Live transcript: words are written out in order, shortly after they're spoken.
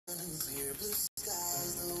Hey,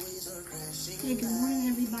 good morning,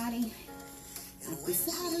 everybody. Happy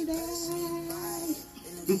Saturday.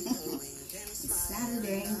 It's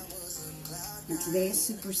Saturday, and today is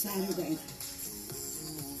Super Saturday.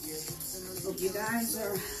 Hope you guys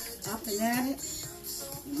are up and at it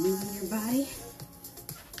and moving your body.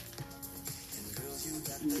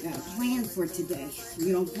 And you got a plan for today.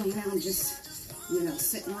 You don't plan on just,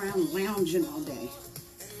 sitting around lounging all day.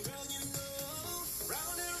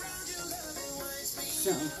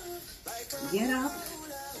 So, get up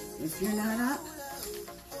if you're not up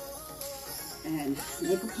and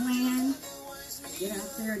make a plan. Get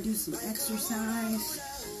out there, do some exercise,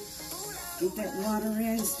 get that water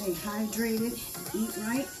in, stay hydrated, eat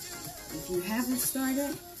right. If you haven't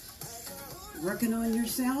started working on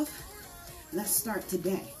yourself, let's start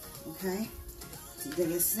today, okay? Today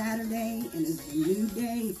is Saturday and it's a new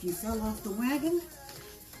day. If you fell off the wagon,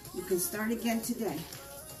 you can start again today.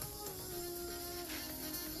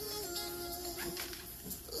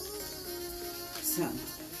 So,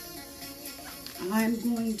 I'm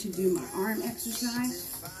going to do my arm exercise.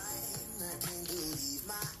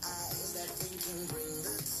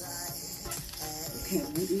 Okay,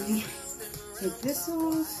 let me take this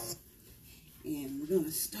off, and we're going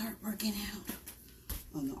to start working out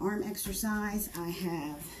on the arm exercise. I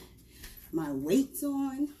have my weights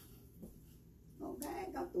on. Okay,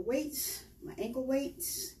 I got the weights, my ankle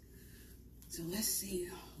weights. So let's see,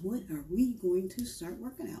 what are we going to start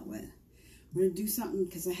working out with? We're going to do something,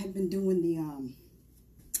 because I had been doing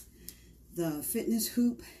the fitness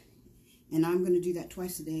hoop, and I'm going to do that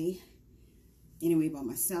twice a day. Anyway, by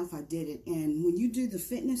myself, I did it. And when you do the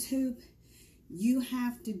fitness hoop, you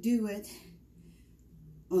have to do it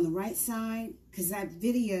on the right side, because that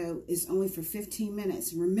video is only for 15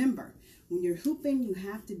 minutes. Remember, when you're hooping, you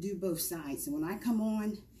have to do both sides. And when I come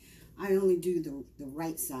on, I only do the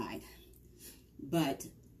right side. But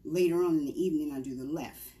later on in the evening, I do the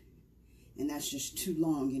left. And that's just too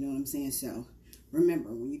long, you know what I'm saying? So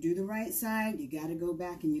remember, when you do the right side, you got to go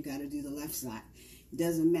back and you got to do the left side. It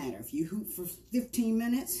doesn't matter. If you hoop for 15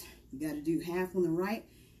 minutes, you got to do half on the right,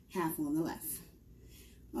 half on the left.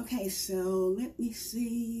 Okay, so let me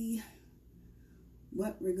see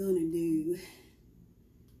what we're going to do.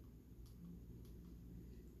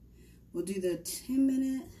 We'll do the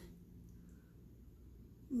 10-minute.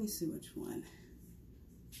 Let me see which one.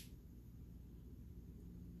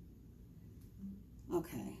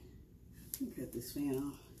 Okay, let me cut this fan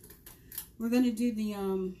off. We're going to do the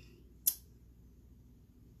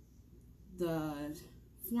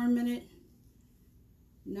 4-minute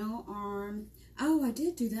no arm. Oh, I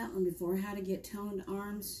did do that one before, how to get toned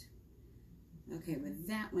arms. Okay, but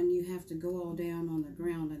that one you have to go all down on the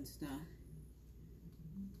ground and stuff.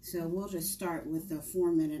 So we'll just start with the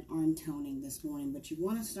 4-minute arm toning this morning. But you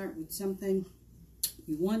want to start with something,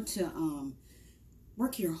 you want to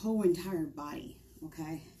work your whole entire body.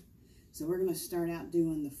 Okay, so we're going to start out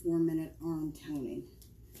doing the 4-minute arm toning.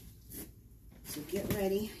 So get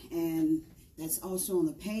ready, and that's also on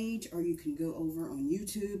the page, or you can go over on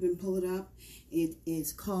YouTube and pull it up. It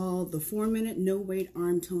is called the 4-minute no weight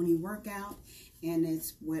arm toning workout, and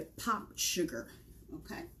it's with Pop Sugar.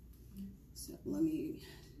 Okay, so let me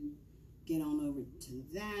get on over to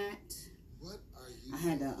that. I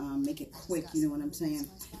had to make it quick, you know what I'm saying?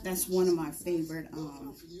 That's one of my favorite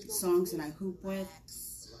songs that I hoop with,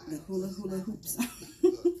 the Hula Hula Hoop song.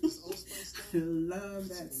 I love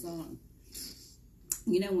that song.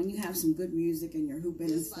 You know, when you have some good music and you're hooping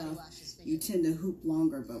and stuff, you tend to hoop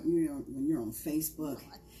longer, but when you're on Facebook,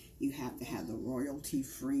 you have to have the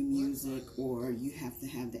royalty-free music, or you have to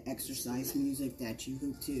have the exercise music that you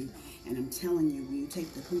hoop to. And I'm telling you, when you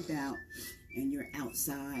take the hoop out, and you're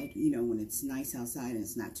outside, you know, when it's nice outside and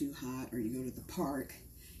it's not too hot, or you go to the park,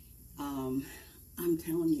 I'm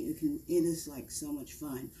telling you, it is like so much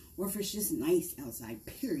fun. Or if it's just nice outside,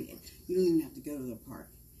 period. You don't even have to go to the park.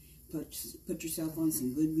 Put yourself on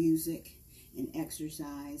some good music and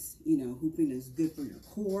exercise. You know, hooping is good for your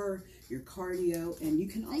core, your cardio, and you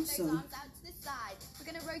can also, arms out to the side. We're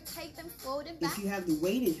going to rotate them forward and back. if you have the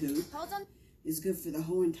weighted hoop, hold on, it's good for the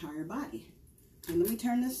whole entire body. And let me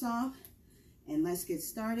turn this off. And let's get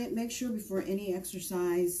started. Make sure before any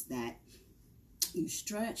exercise that you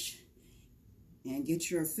stretch and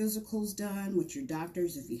get your physicals done with your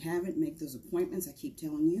doctors. If you haven't, make those appointments. I keep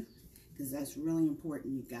telling you, because that's really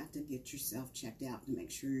important. You got to get yourself checked out to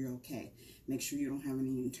make sure you're okay. Make sure you don't have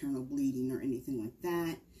any internal bleeding or anything like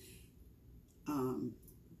that.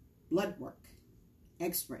 Blood work,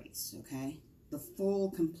 x-rays, okay? The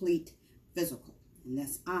full, complete physical, and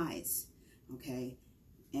that's eyes, okay?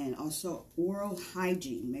 And also oral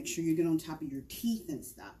hygiene. Make sure you get on top of your teeth and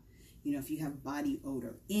stuff. You know, if you have body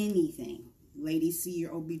odor, anything. Ladies, see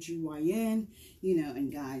your OBGYN, you know,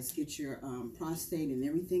 and guys, get your prostate and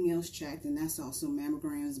everything else checked. And that's also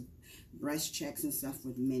mammograms, breast checks and stuff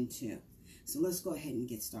with men too. So let's go ahead and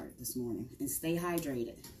get started this morning and stay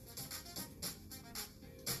hydrated.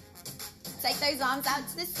 Take those arms out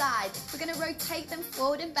to the side. We're going to rotate them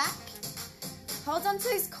forward and back. Hold on to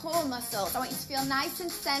those core muscles. I want you to feel nice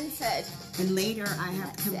and centered. And later I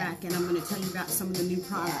have to come back and I'm going to tell you about some of the new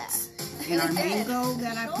products. And our mango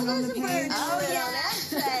that I put on the page. Oh yeah,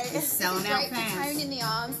 that's right. It's selling out Great for fast. toning the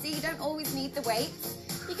arms. So you don't always need the weights.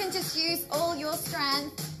 You can just use all your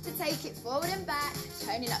strength to take it forward and back,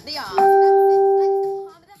 toning up the arms. That's it. Flex the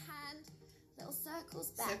palm of the hand. Little circles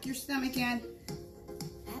back. Suck your stomach in.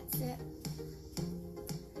 That's it.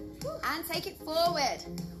 And take it forward.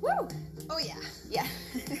 Woo! Oh yeah. Yeah.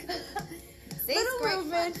 See, Little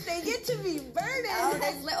movements, they get to be burning. Oh,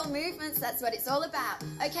 those little movements, that's what it's all about.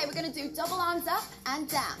 Okay, we're going to do double arms up and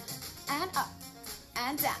down, and up,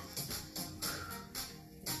 and down.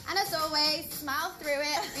 And as always, smile through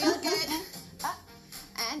it, feel good, up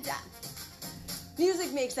and down.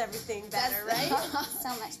 Music makes everything better, right? So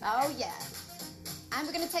much better. Oh, yeah. And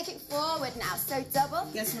we're going to take it forward now, so double.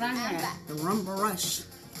 Guess what I and had? back. The rumba rush.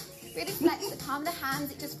 Really flex the palm of the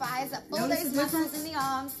hands, it just fires up all Notice those the muscles difference? in the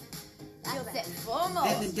arms. That's it, 4 more.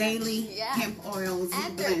 And the daily hemp oils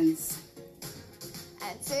and blends.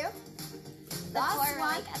 And 2. Last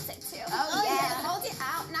one. That's it too. Oh yeah. Hold it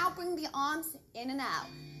out. Now bring the arms in and out.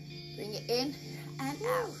 Bring it in and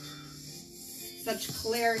out. Such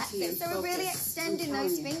clarity and So focus. we're really extending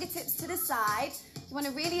those fingertips to the side. You want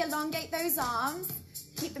to really elongate those arms.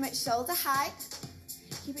 Keep them at shoulder height.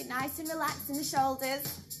 Keep it nice and relaxed in the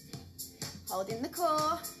shoulders. Holding the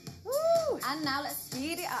core. Woo! And now let's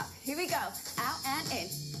speed it up. Here we go. Out and in.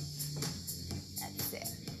 That's it.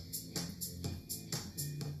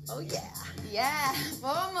 Oh yeah. Yeah.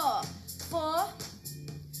 4 more. 4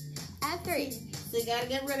 and 3. So you gotta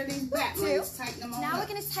get rid of these back 2. legs. Tighten them all Now up.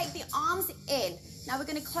 we're going to take the arms in. Now we're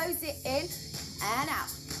going to close it in and out.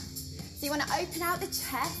 So you want to open out the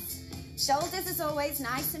chest. Shoulders as always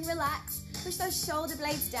nice and relaxed. Push those shoulder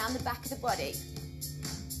blades down the back of the body.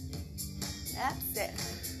 That's it.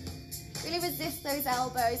 Really resist those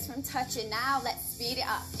elbows from touching. Now let's speed it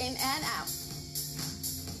up. In and out.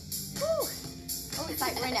 Woo. Oh, it's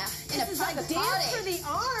like we're in a This is like proper dance party. for the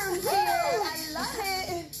arms Woo, here. I love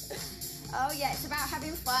it. Oh yeah, it's about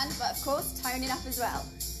having fun, but of course toning up as well.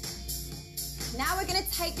 Now we're going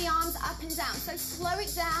to take the arms up and down. So slow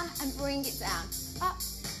it down and bring it down. Up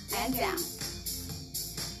and down.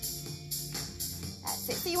 That's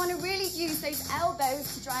it. So you want to really use those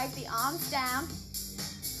elbows to drive the arms down.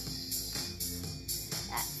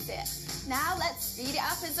 That's it. Now let's speed it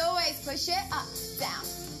up as always. Push it up, down.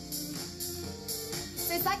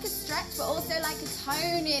 So it's like a stretch, but also like a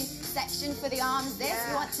toning section for the arms. This,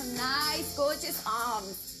 you want some nice, gorgeous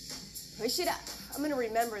arms. Push it up. I'm going to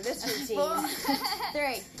remember this routine. 4,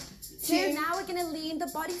 3, 2. Now we're going to lean the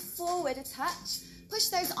body forward a touch. Push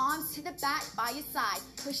those arms to the back by your side.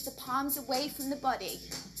 Push the palms away from the body.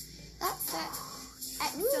 That's it.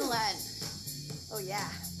 Excellent. Oh yeah,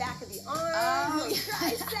 back of the arms. Oh,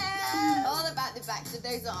 tricep. all about the backs of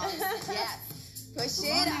those arms. Yeah. Push Come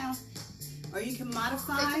it on up. now. Or you can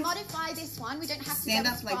modify. So to modify this one, we don't have to Stand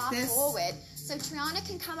go up as like far this. forward. So Triana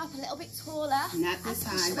can come up a little bit taller. Not this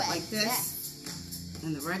and push high, but away. like this.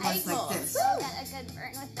 And the regular's 8 more. like this. Still get a good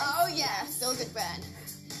burn with this. Oh yeah, still good burn.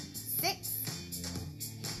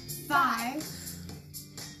 6, 5,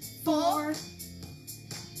 4,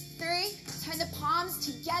 3. Turn the palms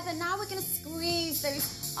together. Now we're going to squeeze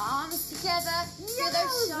those arms together. Feel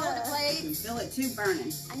those shoulder you blades. can feel it too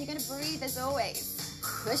burning. And you're going to breathe as always.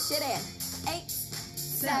 Push it in. 8,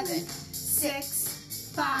 7,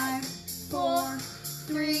 6, 5, 4,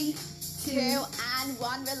 3, 2. And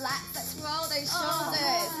 1. Relax. Let's roll those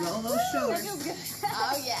shoulders. Roll those shoulders. Feels good.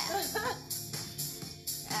 Oh yeah.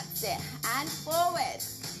 That's it. And forward.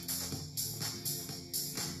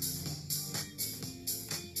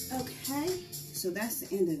 Okay, so that's the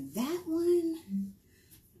end of that one.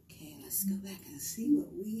 Okay, let's go back and see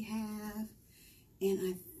what we have. And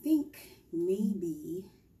I think maybe,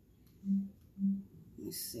 let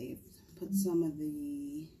me see, put some of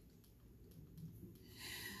the,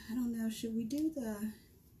 I don't know, should we do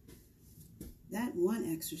that one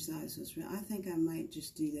exercise was real. I think I might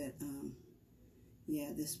just do that,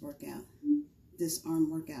 yeah, this workout. This arm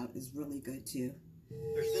workout is really good too.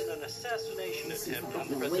 There's been an assassination attempt on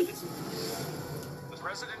the Wait. president. The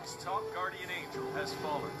president's top guardian angel has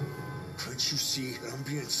fallen. Can't you see that I'm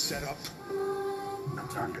being set up? I'm not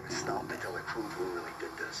gonna stop until I prove who really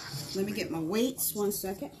did this. Let me get my weights, 1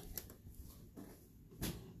 second.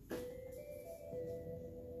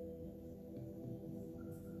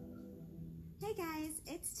 Hey guys,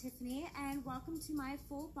 it's Tiffany and welcome to my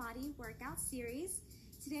full body workout series.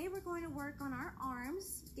 Today we're going to work on our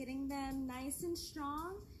arms, getting them nice and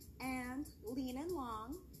strong and lean and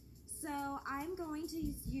long. So I'm going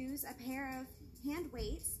to use a pair of hand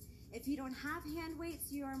weights. If you don't have hand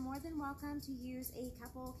weights, you are more than welcome to use a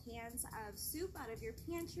couple cans of soup out of your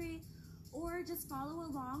pantry, or just follow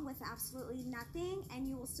along with absolutely nothing and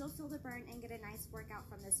you will still feel the burn and get a nice workout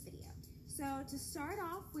from this video. So to start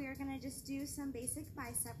off, we are going to just do some basic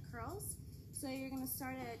bicep curls. So you're going to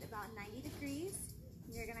start at about 90 degrees.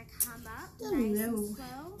 You're going to come up nice and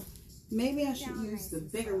slow. Maybe I should use the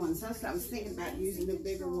bigger ones. That's what I was thinking about, using the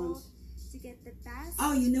bigger ones. To get the best.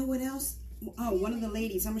 Oh, you know what else? Oh, one of the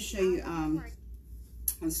ladies, I'm going to show you,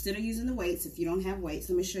 instead of using the weights, if you don't have weights,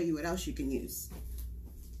 let me show you what else you can use.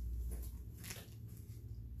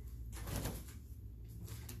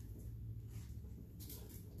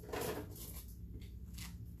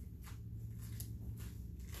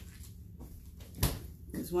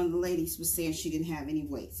 Because one of the ladies was saying she didn't have any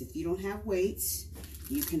weights. If you don't have weights,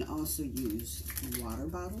 you can also use water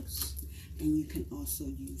bottles, and you can also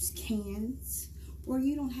use cans, or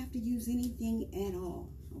you don't have to use anything at all,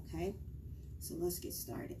 okay? So let's get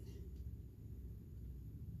started.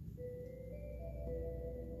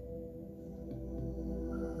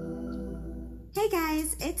 Hey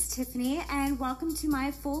guys, it's Tiffany and welcome to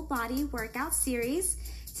my full body workout series.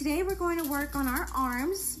 Today we're going to work on our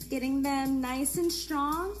arms, getting them nice and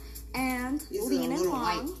strong and lean and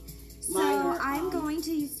long. So I'm going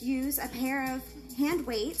to use a pair of hand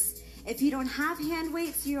weights. If you don't have hand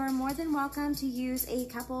weights, you are more than welcome to use a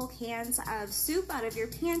couple cans of soup out of your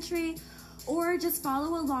pantry, or just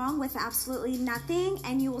follow along with absolutely nothing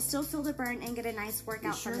and you will still feel the burn and get a nice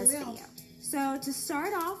workout from this video. So to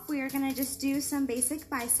start off, we are going to just do some basic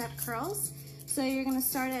bicep curls. So you're going to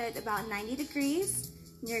start at about 90 degrees.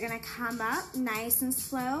 You're going to come up nice and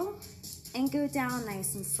slow and go down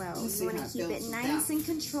nice and slow. You want to keep it nice and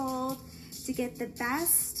controlled to get the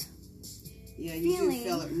best feeling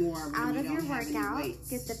feel it more when out you of don't your have any workout. weights.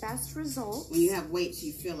 Get the best results. When you have weights,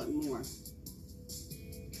 you feel it more.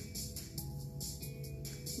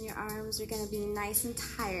 Your arms are going to be nice and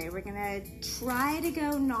tired. We're going to try to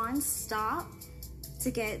go non-stop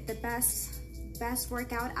to get the best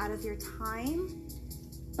workout out of your time.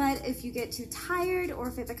 But if you get too tired or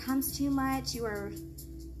if it becomes too much, you are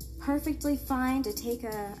perfectly fine to take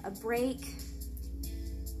a break.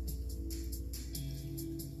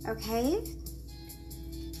 Okay?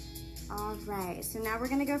 All right, so now we're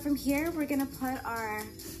gonna go from here. We're gonna put our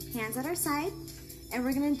hands at our side and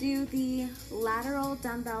we're gonna do the lateral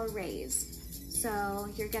dumbbell raise. So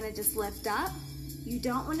you're gonna just lift up. You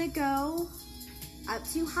don't wanna go up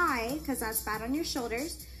too high because that's bad on your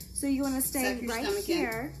shoulders. So you want to stay right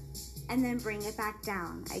here and then bring it back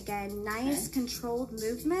down. Again, nice controlled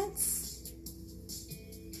movements.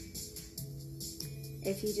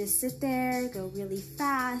 If you just sit there, go really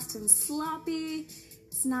fast and sloppy,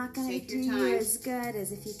 it's not going to do you as good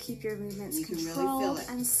as if you keep your movements controlled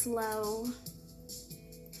and slow.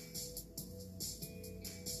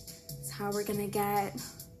 That's how we're going to get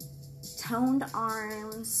toned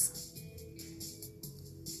arms.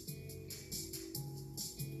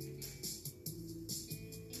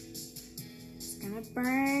 Gonna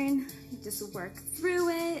burn, just work through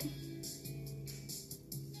it.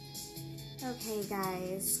 Okay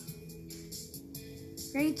guys,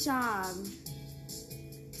 great job.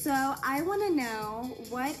 So I want to know,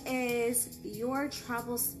 what is your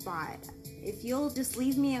trouble spot? If you'll just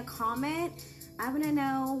leave me a comment, I want to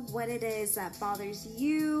know what it is that bothers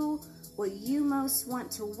you, what you most want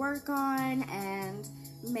to work on and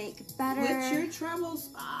make better. What's your trouble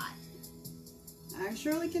spot? I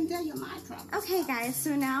surely can tell you my trouble. Okay, guys,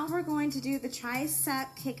 so now we're going to do the tricep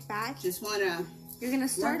kickback. You're going to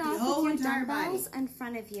start off with your dumbbells in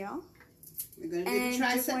front of you. We're going to do the tricep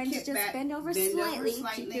kickback. You're going to just bend over slightly,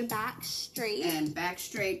 keep your back straight. And back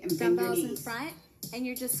straight and bend your knees. Dumbbells in front, and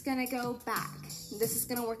you're just going to go back. This is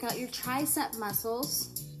going to work out your tricep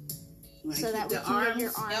muscles so that we can give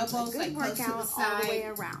your arms a good workout all the way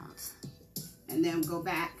around. And then go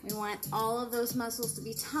back. We want all of those muscles to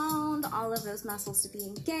be toned, all of those muscles to be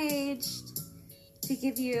engaged, to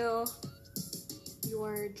give you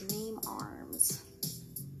your dream arms.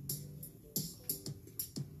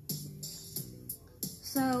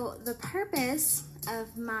 So the purpose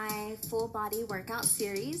of my full body workout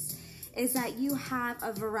series is that you have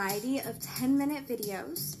a variety of 10-minute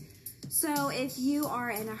videos. So if you are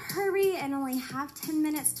in a hurry and only have 10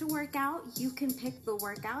 minutes to work out, you can pick the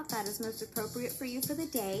workout that is most appropriate for you for the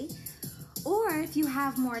day. Or if you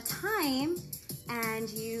have more time and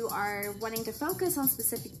you are wanting to focus on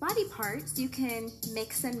specific body parts, you can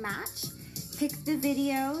mix and match. Pick the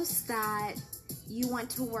videos that you want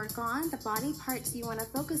to work on, the body parts you want to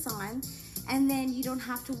focus on, and then you don't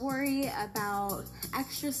have to worry about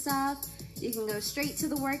extra stuff. You can go straight to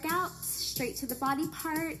the workout, straight to the body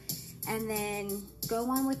part, and then go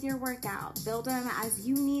on with your workout. Build them as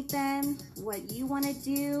you need them, what you want to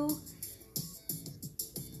do.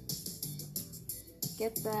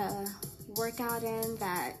 Get the workout in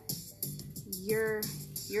that you're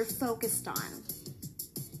focused on.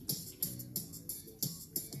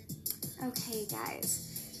 Okay,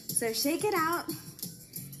 guys, so shake it out,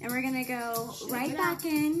 and we're gonna go right back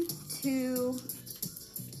in to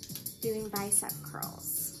doing bicep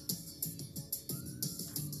curls.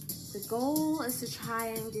 The goal is to try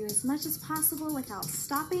and do as much as possible without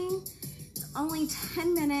stopping. It's only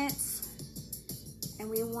 10 minutes, and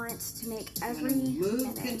we want to make every move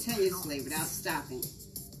minute continuously count. without stopping.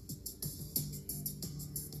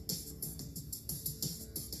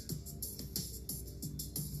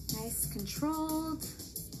 Nice, controlled.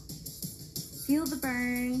 Feel the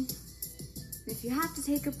burn. If you have to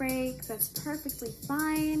take a break, that's perfectly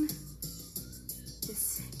fine.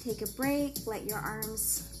 Just take a break, let your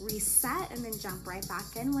arms reset, and then jump right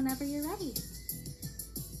back in whenever you're ready.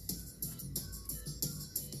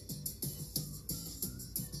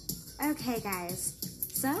 Okay, guys,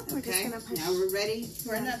 so we're just gonna push. Now we're ready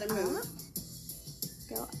for another move. Up.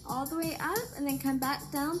 Go all the way up and then come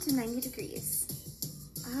back down to 90 degrees.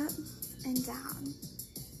 Up and down.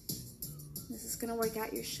 This is gonna work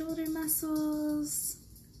out your shoulder muscles.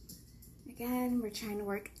 Again, we're trying to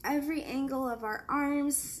work every angle of our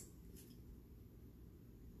arms.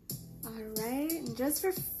 All right, and just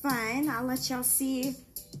for fun, I'll let y'all see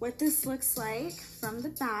what this looks like from the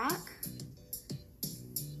back.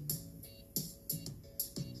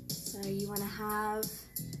 So you wanna have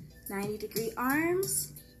 90-degree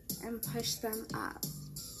arms and push them up,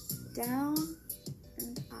 down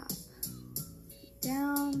and up,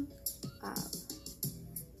 down, up.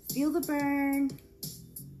 Feel the burn.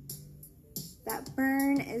 That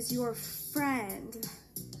burn is your friend.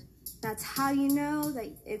 That's how you know that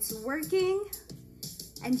it's working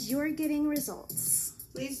and you're getting results.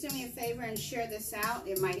 Please do me a favor and share this out.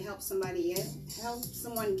 It might help somebody help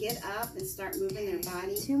someone get up and start moving their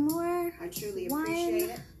body. 2 more. I truly One, appreciate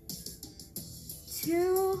it.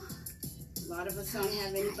 2. A lot of us don't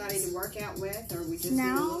have anybody to work out with, or we just Now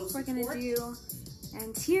need a little we're support. gonna do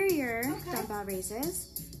anterior dumbbell raises.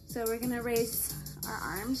 So we're gonna raise our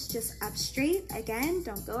arms just up straight. Again,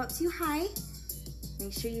 don't go up too high.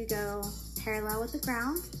 Make sure you go parallel with the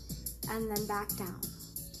ground and then back down.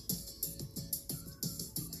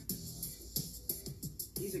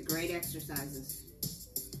 These are great exercises.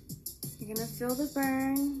 You're gonna feel the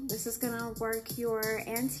burn. This is gonna work your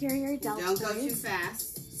anterior deltoids. Don't go too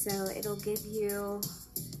fast. So it'll give you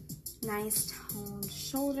nice toned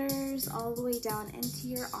shoulders all the way down into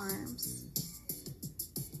your arms.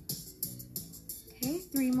 Okay,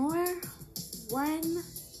 3 more. 1,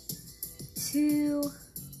 2,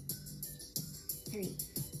 3.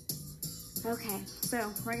 Okay,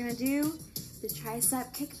 so we're gonna do the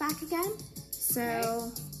tricep kickback again.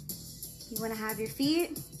 So you wanna have your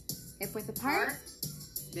feet hip width apart.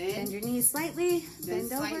 Bend your knees slightly,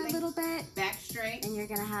 bend over a little bit. Back straight. And you're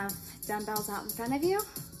gonna have dumbbells out in front of you.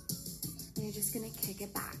 And you're just gonna kick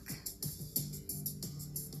it back.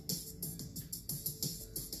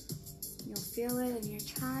 You'll feel it in your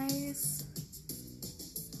thighs.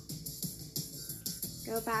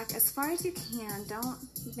 Go back as far as you can. Don't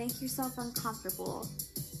make yourself uncomfortable.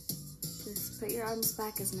 Just put your arms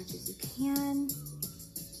back as much as you can.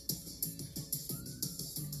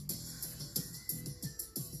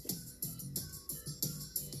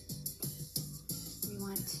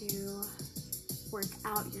 To work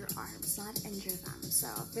out your arms, not injure them. So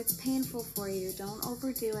if it's painful for you, don't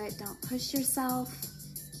overdo it. Don't push yourself.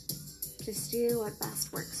 Just do what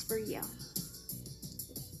best works for you.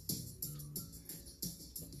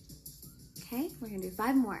 Okay, we're gonna do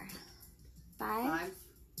 5 more. 5,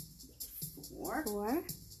 4,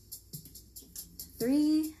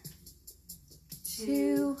 3,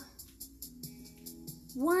 2,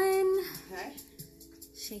 1. Okay.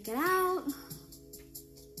 Shake it out.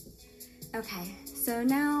 Okay, so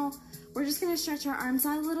now we're just gonna stretch our arms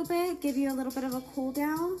out a little bit, give you a little bit of a cool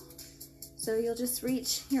down. So you'll just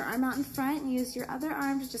reach your arm out in front and use your other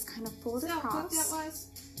arm to just kind of pull it See how quick across. that was?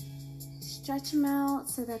 Stretch them out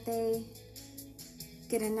so that they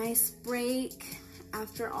get a nice break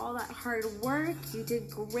after all that hard work. You did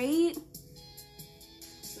great.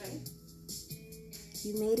 Right.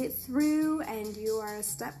 You made it through and you are a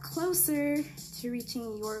step closer to reaching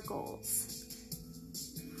your goals.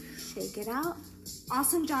 Shake it out.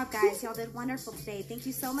 Awesome job, guys. Y'all did wonderful today. Thank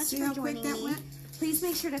you so much for joining me. Please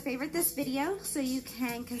make sure to favorite this video so you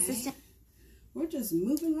can consistently... We're just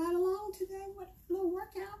moving right along today with a little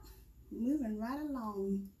workout. Moving right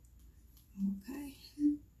along. Okay.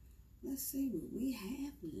 Let's see what we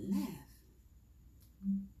have left.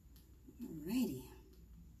 Alrighty.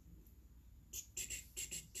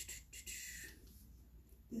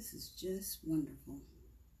 This is just wonderful.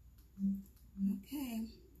 Okay.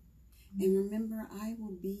 And remember, I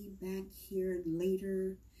will be back here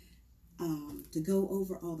later to go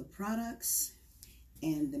over all the products.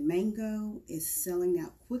 And the mango is selling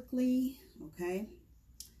out quickly. Okay.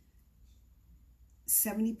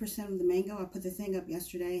 70% of the mango, I put the thing up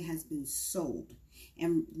yesterday, has been sold.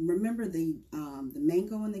 And remember, the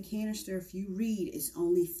mango in the canister, if you read, is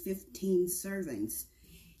only 15 servings.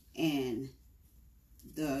 And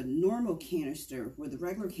the normal canister, or the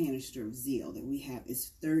regular canister of Zeal that we have,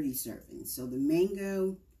 is 30 servings. So the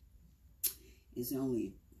mango is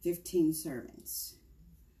only 15 servings.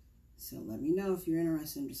 So let me know if you're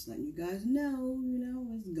interested. I'm just letting you guys know,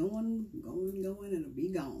 it's going, it'll be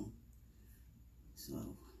gone. So,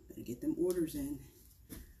 better get them orders in.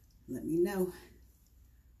 Let me know.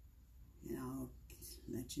 And I'll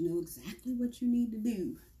let you know exactly what you need to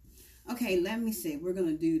do. Okay, let me see. We're going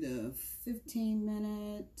to do the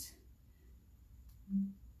 15-minute.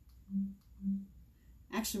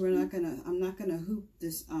 Actually, I'm not going to hoop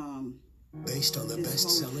this, based on the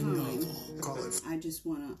best-selling novel. Call it. I just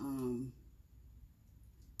want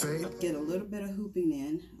to, get a little bit of hooping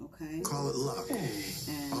in, okay? Call it luck.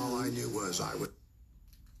 And all I knew was I would.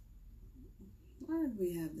 Why did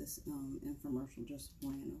we have this infomercial just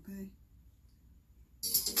playing, okay?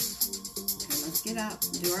 Okay, let's get up,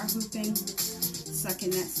 do our hooping, suck in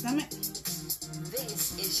that stomach.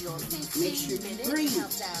 This is your Make sure you 15-minute breathe.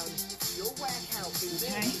 countdown. Your workout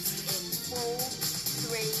begins in 4,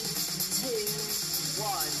 3, 2,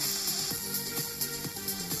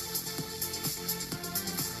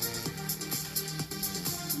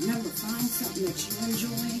 1. Remember, find something that you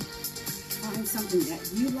enjoy. Find something that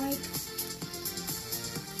you like.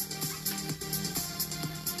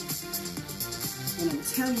 And I'm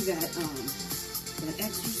telling you that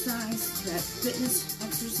exercise, that fitness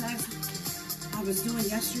exercise I was doing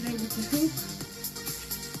yesterday with the hoop,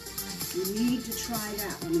 you need to try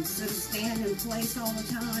that one instead of standing in place all the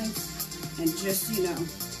time and just,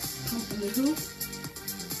 pumping the hoop.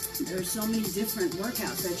 There's so many different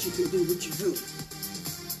workouts that you can do with your hoop.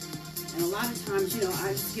 And a lot of times,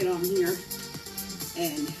 I just get on here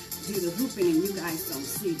and do the hooping and you guys don't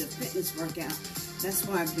see the fitness workout. That's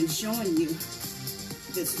why I've been showing you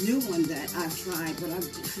this new one that I've tried, but I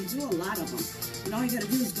do a lot of them. And all you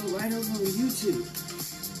gotta do is go right over on YouTube.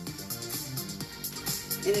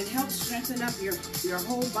 And it helps strengthen up your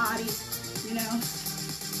whole body,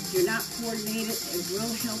 If you're not coordinated, it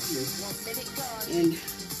will help you. And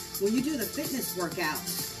when you do the fitness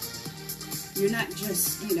workouts, you're not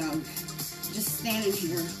just, just standing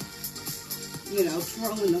here,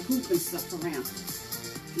 twirling the hoop and stuff around.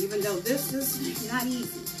 Even though this is not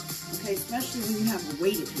easy. Okay, especially when you have a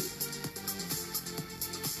weighted hoop.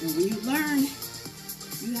 And when you learn,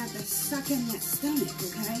 you have to suck in that stomach,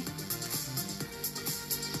 okay?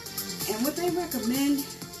 And what they recommend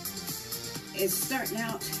is starting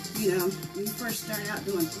out, when you first start out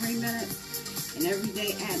doing 3 minutes and every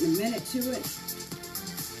day adding a minute to it.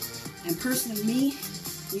 And personally, me,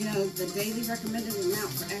 the daily recommended amount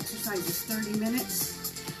for exercise is 30 minutes.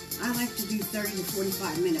 I like to do 30 to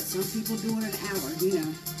 45 minutes. Some people do it an hour,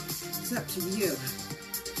 It's up to you.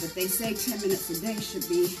 But they say 10 minutes a day should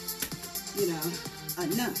be,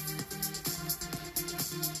 enough.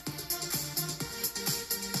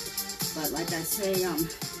 But like I say,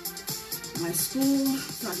 my school,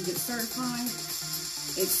 so I can get certified,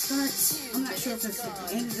 it starts, I'm not sure if it's at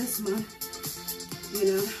the end of this month,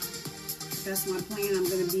 That's my plan. I'm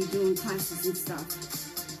going to be doing classes and stuff.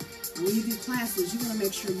 And when you do classes, you want to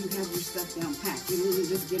make sure you have your stuff down packed. You don't want to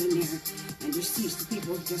just get in there and just teach the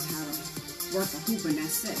people just how to work a hoop and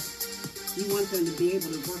that's it. You want them to be able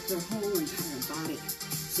to work their whole entire body.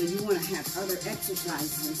 So you want to have other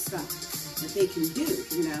exercises and stuff that they can do,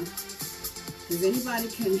 Because anybody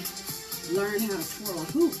can learn how to twirl a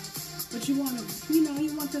hoop, but you want to, you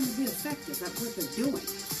want them to be effective at what they're doing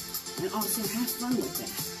and also have fun with that.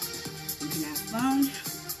 You can have fun,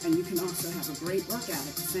 and you can also have a great workout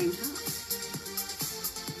at the same time.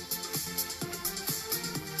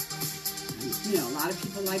 And, a lot of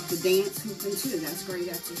people like the dance hooping too. That's great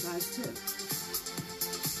exercise too.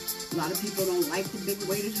 A lot of people don't like the big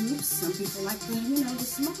weighted hoops. Some people like the, the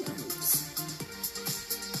smaller hoops.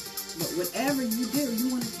 But whatever you do, you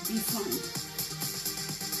want it to be fun.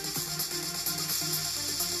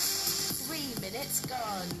 3 minutes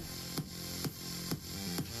gone.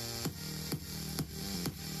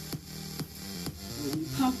 When you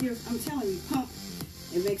pump your, I'm telling you, pump,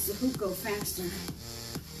 it makes the hoop go faster.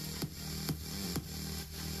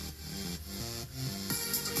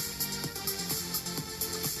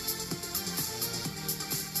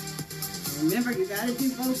 Remember, you got to do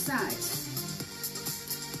both sides.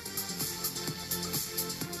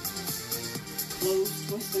 Clothes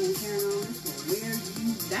twisting and tearing on this will wear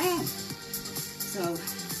you down. So,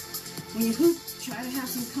 when you hoop, try to have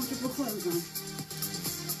some comfortable clothes on.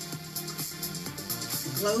 The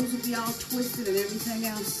clothes will be all twisted and everything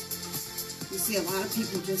else. You see a lot of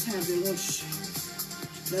people just have their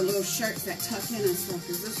little shirts that tuck in and stuff.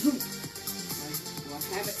 Because this hoop will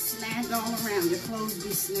have it snagged all around. Your clothes will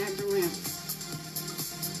be snagged around.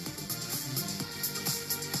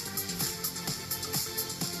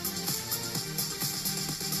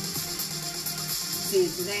 See,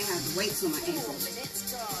 today I have weights on my 4 ankles.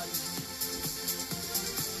 minutes gone.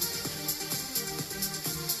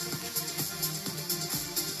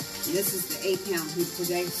 This is the 8-pound hoop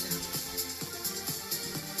today. So.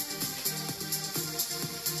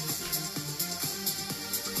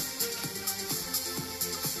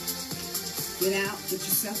 Get out, get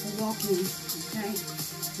yourself a walk in, okay?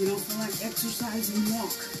 If you don't feel like exercising,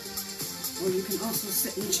 walk. Or you can also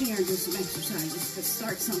sit in a chair and do some exercises to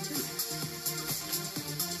start something.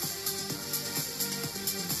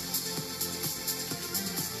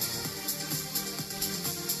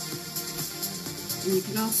 And you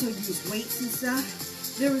can also use weights and stuff.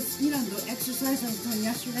 There was, you know, the exercise I was doing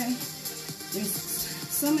yesterday. There's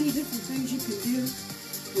so many different things you can do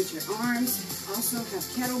with your arms. Also have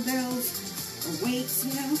kettlebells or weights,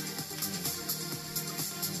 you know.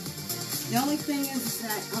 The only thing is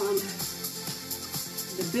that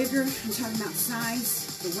the bigger, I'm talking about size,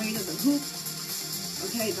 the weight of the hoop,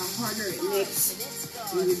 okay, the harder it makes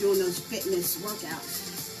when you're doing those fitness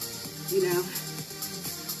workouts, you know.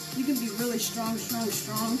 You can be really strong.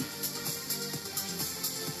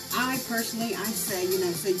 I personally say, you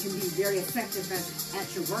know, so you can be very effective at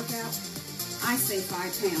your workout, I say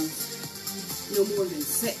 5 pounds, no more than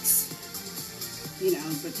 6. You know,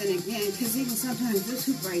 but then again, because even sometimes this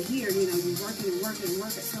hoop right here, you know, you work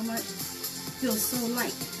it so much, feels so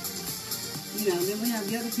light. You know, then we have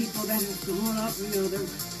the other people that have gone up, you know, they're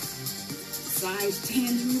size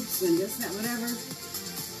 10 hoops and this, that, whatever.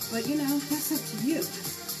 But, you know, that's up to you.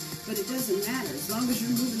 But it doesn't matter. As long as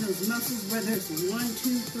you're moving those muscles, whether it's 1,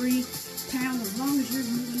 2, 3 pounds, as long as you're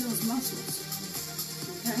moving those muscles.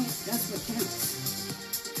 Okay? That's what counts.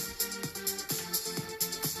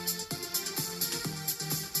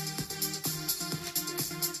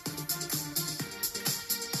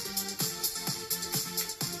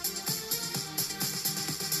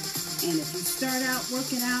 And if you start out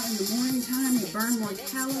working out in the morning time, you burn more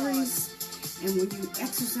calories. And when you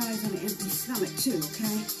exercise on an empty stomach too,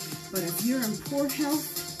 okay? But if you're in poor health,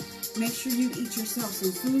 make sure you eat yourself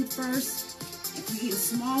some food first. If you eat a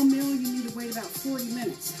small meal, you need to wait about 40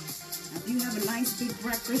 minutes. Now, if you have a nice big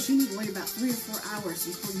breakfast, you need to wait about 3 or 4 hours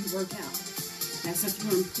before you work out. That's if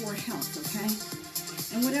you're in poor health, okay?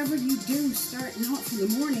 And whatever you do starting off in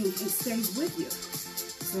the morning, it stays with you.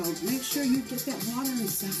 So make sure you get that water and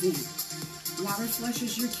stuff in. Water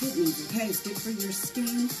flushes your kidneys, okay? It's good for your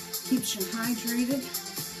skin, keeps you hydrated,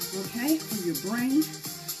 okay? For your brain.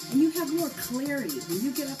 And you have more clarity. When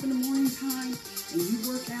you get up in the morning time and you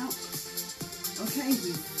work out, okay,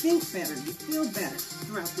 you think better, you feel better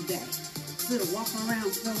throughout the day. Instead of walking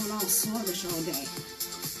around feeling all sluggish all day.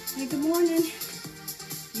 Hey, good morning.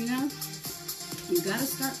 You know, you got to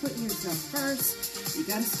start putting yourself first. You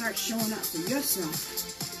got to start showing up for yourself.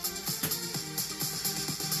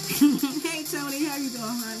 Hey, Tony, how you doing,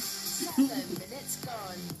 hon? 7 minutes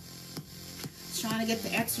gone. Trying to get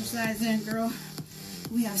the exercise in, girl.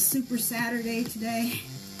 We have Super Saturday today.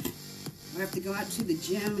 I have to go out to the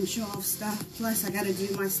gym and show off stuff. Plus, I got to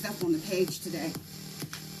do my stuff on the page today.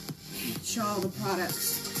 Show all the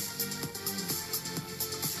products.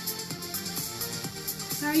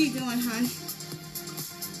 How are you doing, hon?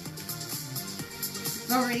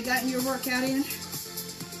 Already gotten your workout in?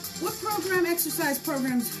 What exercise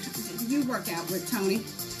programs do you work out with, Tony?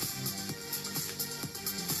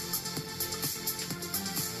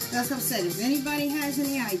 That's what I said. If anybody has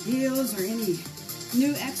any ideas or any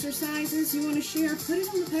new exercises you want to share, put it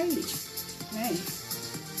on the page. Hey.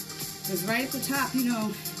 Because right at the top, you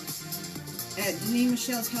know, at Daneene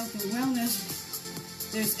Mishell's Health and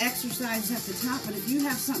Wellness, there's exercises at the top. But if you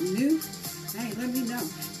have something new, hey, let me know.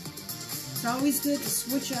 It's always good to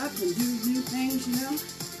switch up and do new things, you know.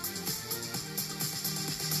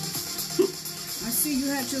 I see you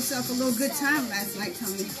had yourself a little good time last night,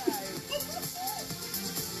 Tony.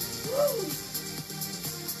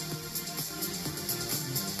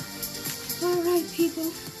 All right,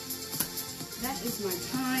 people. That is my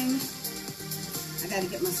time. I got to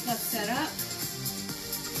get my stuff set up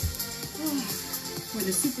for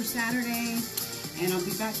the Super Saturday. And I'll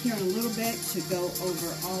be back here in a little bit to go over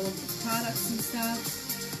all of the products and stuff.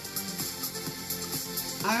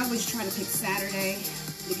 I always try to pick Saturday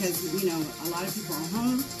because, you know, a lot of people are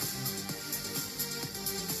home.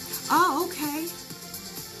 Oh, okay.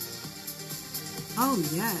 Oh,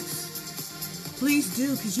 yes. Please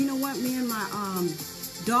do, because you know what? Me and my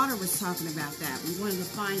daughter was talking about that. We wanted to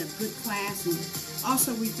find a good class, and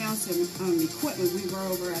also we found some equipment. We were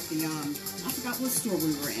over at the, I forgot what store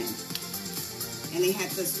we were in. And they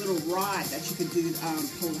had this little rod that you could do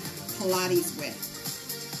Pilates with.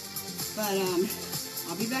 But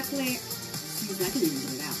I'll be back later. Excuse me, I can even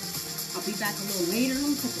get it out. I'll be back a little later.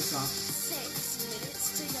 Let me put this off. 6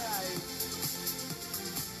 minutes to go.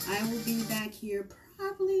 I will be back here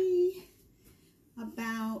probably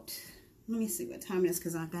about, let me see what time it is,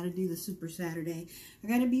 because I've got to do the Super Saturday. I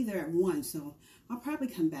got to be there at 1, so I'll probably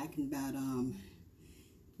come back in about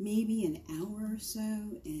maybe an hour or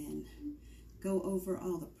so and go over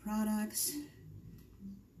all the products.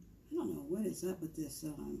 I don't know what is up with this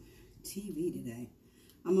TV today.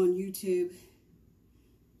 I'm on YouTube.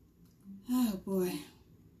 Oh boy.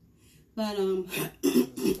 But in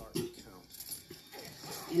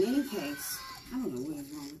any case, I don't know what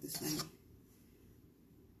is wrong with this thing.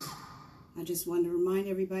 I just wanted to remind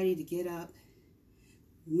everybody to get up,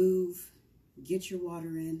 move, get your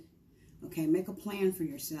water in. Okay, make a plan for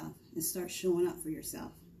yourself and start showing up for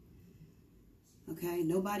yourself. Okay,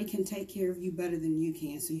 nobody can take care of you better than you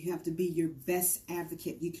can, so you have to be your best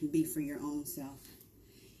advocate you can be for your own self.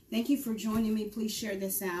 Thank you for joining me. Please share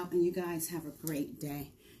this out, and you guys have a great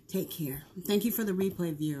day. Take care. Thank you for the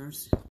replay viewers.